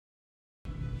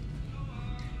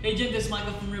Hey Jim, this is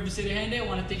Michael from River City Hyundai. I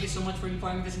want to thank you so much for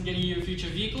inquiring this and getting your future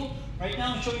vehicle. Right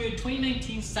now I'm showing you a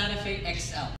 2019 Santa Fe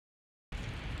XL.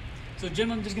 So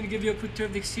Jim, I'm just going to give you a quick tour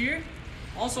of the exterior.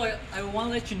 Also, I want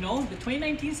to let you know the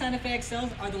 2019 Santa Fe XLs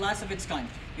are the last of its kind.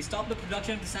 They stopped the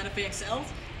production of the Santa Fe XLs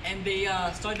and they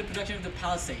started the production of the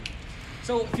Palisade.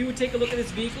 So if you would take a look at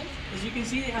this vehicle, as you can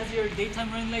see, it has your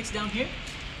daytime running lights down here,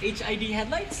 HID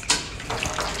headlights.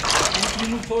 And if you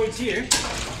move towards here,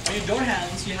 on your door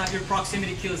handles, you have your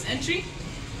proximity keyless entry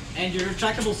and your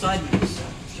retractable side mirrors.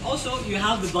 Also, you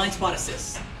have the blind spot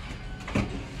assist.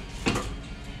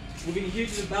 Moving here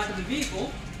to the back of the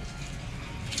vehicle.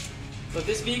 So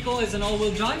this vehicle is an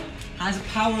all-wheel drive, has a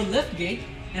power lift gate,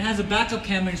 and has a backup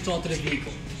camera installed to the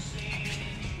vehicle.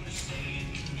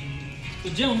 So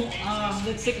Jim,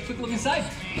 let's take a quick look inside.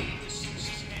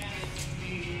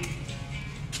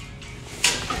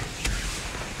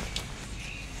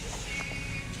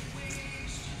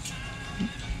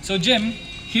 So Jim,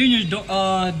 here in your door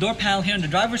panel here on the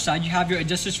driver's side, you have your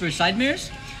adjusters for your side mirrors,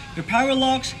 your power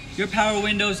locks, your power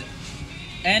windows,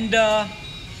 and yeah,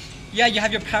 you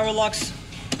have your power locks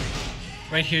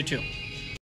right here too.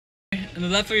 On the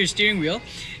left for your steering wheel,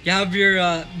 you have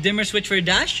your dimmer switch for your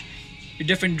dash, your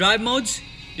different drive modes,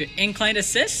 your incline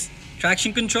assist,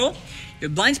 traction control, your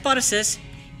blind spot assist,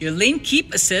 your lane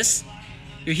keep assist,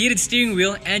 your heated steering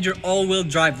wheel, and your all-wheel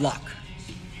drive lock.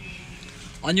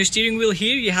 On your steering wheel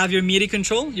here, you have your media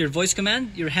control, your voice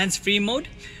command, your hands-free mode.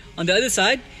 On the other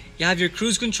side, you have your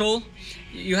cruise control.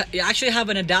 You actually have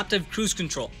an adaptive cruise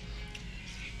control.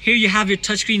 Here you have your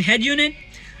touchscreen head unit.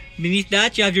 Beneath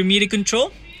that, you have your media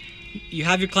control. You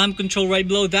have your climate control right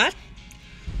below that.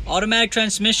 Automatic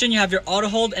transmission, you have your auto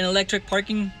hold and electric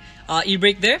parking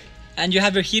e-brake there. And you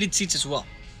have your heated seats as well.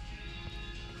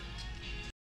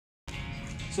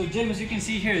 So Jim, as you can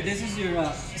see here, this is your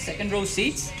second row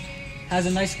seats. Has a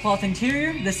nice cloth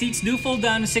interior. The seats do fold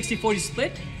down to 60-40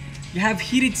 split. You have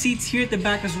heated seats here at the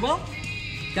back as well.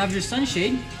 You have your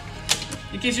sunshade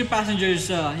in case your passengers,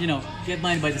 get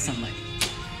blinded by the sunlight.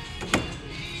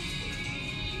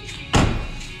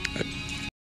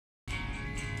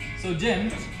 So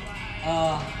Jim,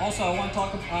 also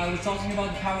I was talking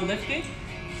about the power lift gate.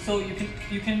 So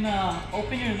you can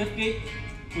open your lift gate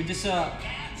with just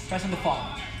press on the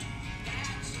fob.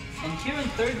 And here in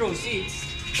third row seats,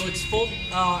 so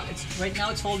right now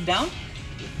it's folded down.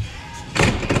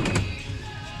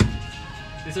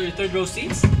 These are your third row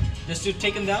seats. Just to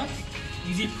take them down,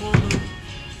 easy pull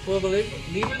the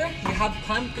lever there. You have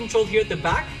climate control here at the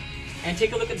back. And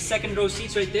take a look at the second row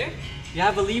seats right there. You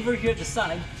have a lever here at the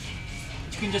side,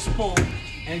 which you can just pull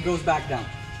and it goes back down.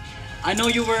 I know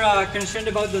you were concerned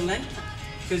about the length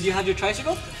because you have your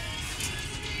tricycle.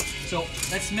 So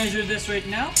let's measure this right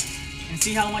now and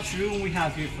see how much room we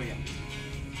have here for you.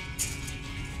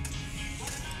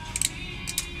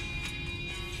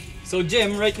 So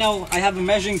Jim, right now I have a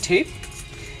measuring tape,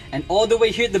 and all the way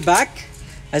here at the back,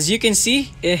 as you can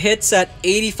see, it hits at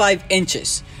 85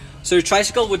 inches. So your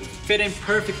tricycle would fit in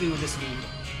perfectly with this vehicle.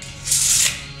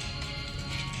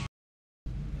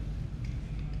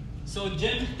 So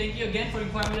Jim, thank you again for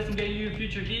inquiring with us and getting you a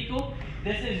future vehicle.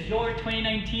 This is your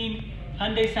 2019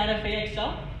 Hyundai Santa Fe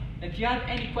XL. If you have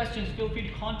any questions, feel free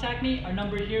to contact me. Our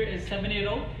number here is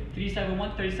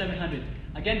 780-371-3700.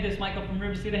 Again, this is Michael from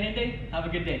River City Hyundai. Have a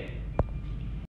good day.